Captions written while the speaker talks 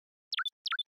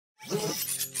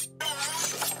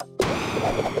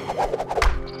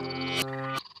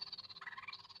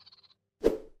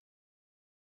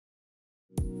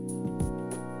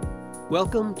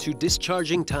Welcome to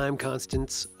Discharging Time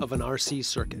Constants of an RC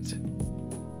Circuit.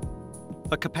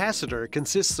 A capacitor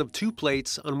consists of two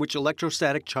plates on which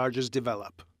electrostatic charges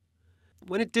develop.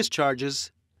 When it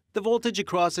discharges, the voltage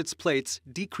across its plates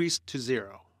decreases to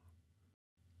zero.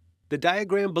 The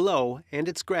diagram below and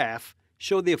its graph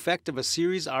show the effect of a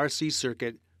series RC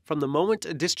circuit from the moment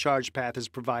a discharge path is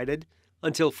provided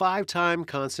until 5 time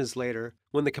constants later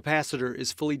when the capacitor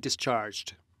is fully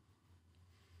discharged.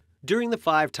 During the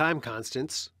 5 time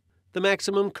constants, the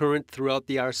maximum current throughout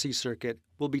the RC circuit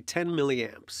will be 10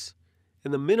 milliamps,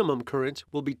 and the minimum current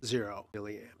will be 0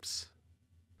 milliamps.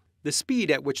 The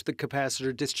speed at which the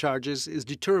capacitor discharges is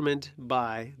determined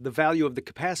by the value of the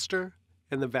capacitor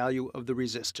and the value of the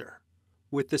resistor.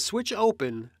 With the switch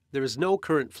open, there is no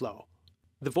current flow.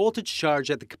 The voltage charge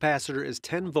at the capacitor is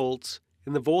 10 volts,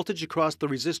 and the voltage across the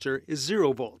resistor is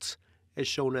 0 volts, as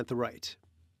shown at the right.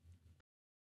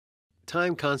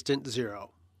 Time constant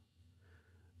 0.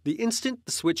 The instant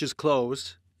the switch is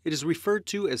closed, it is referred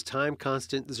to as time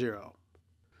constant 0.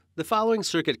 The following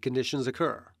circuit conditions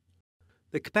occur.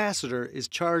 The capacitor is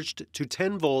charged to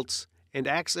 10 volts and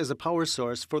acts as a power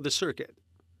source for the circuit.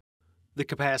 The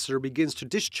capacitor begins to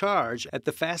discharge at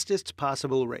the fastest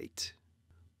possible rate.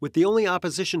 With the only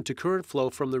opposition to current flow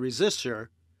from the resistor,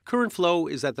 current flow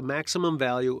is at the maximum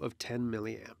value of 10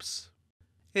 milliamps.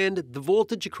 And the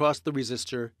voltage across the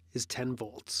resistor is 10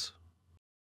 volts.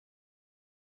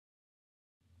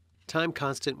 Time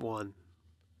constant 1.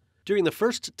 During the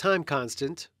first time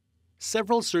constant,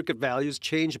 several circuit values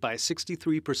change by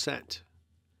 63%.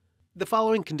 The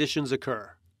following conditions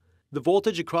occur. The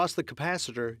voltage across the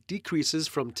capacitor decreases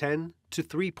from 10 to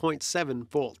 3.7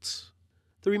 volts.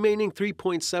 The remaining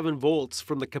 3.7 volts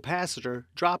from the capacitor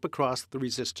drop across the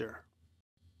resistor.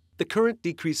 The current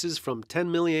decreases from 10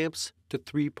 milliamps to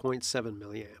 3.7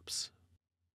 milliamps.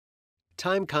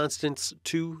 Time constants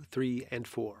 2, 3, and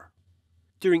 4.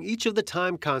 During each of the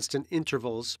time constant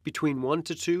intervals between 1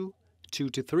 to 2, 2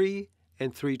 to 3,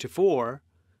 and 3 to 4,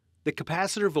 the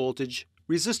capacitor voltage,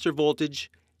 resistor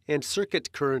voltage, and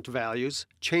circuit current values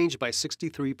change by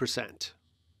 63%.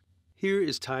 Here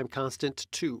is time constant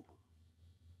 2.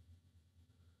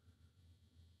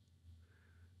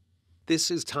 This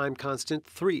is time constant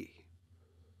 3.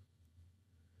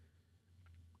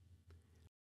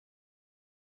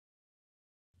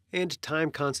 And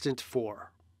time constant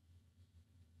 4.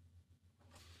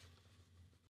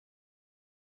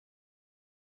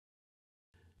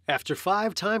 After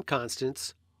 5 time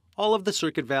constants, all of the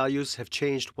circuit values have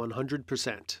changed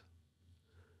 100%.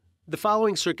 The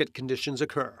following circuit conditions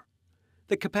occur.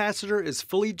 The capacitor is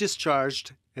fully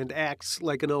discharged and acts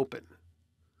like an open.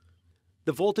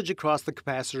 The voltage across the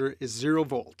capacitor is 0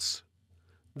 volts.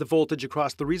 The voltage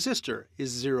across the resistor is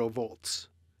 0 volts.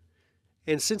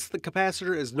 And since the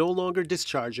capacitor is no longer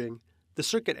discharging, the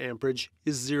circuit amperage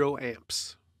is 0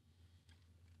 amps.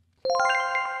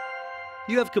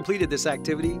 You have completed this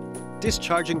activity,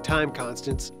 Discharging Time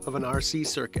Constants of an RC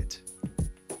Circuit.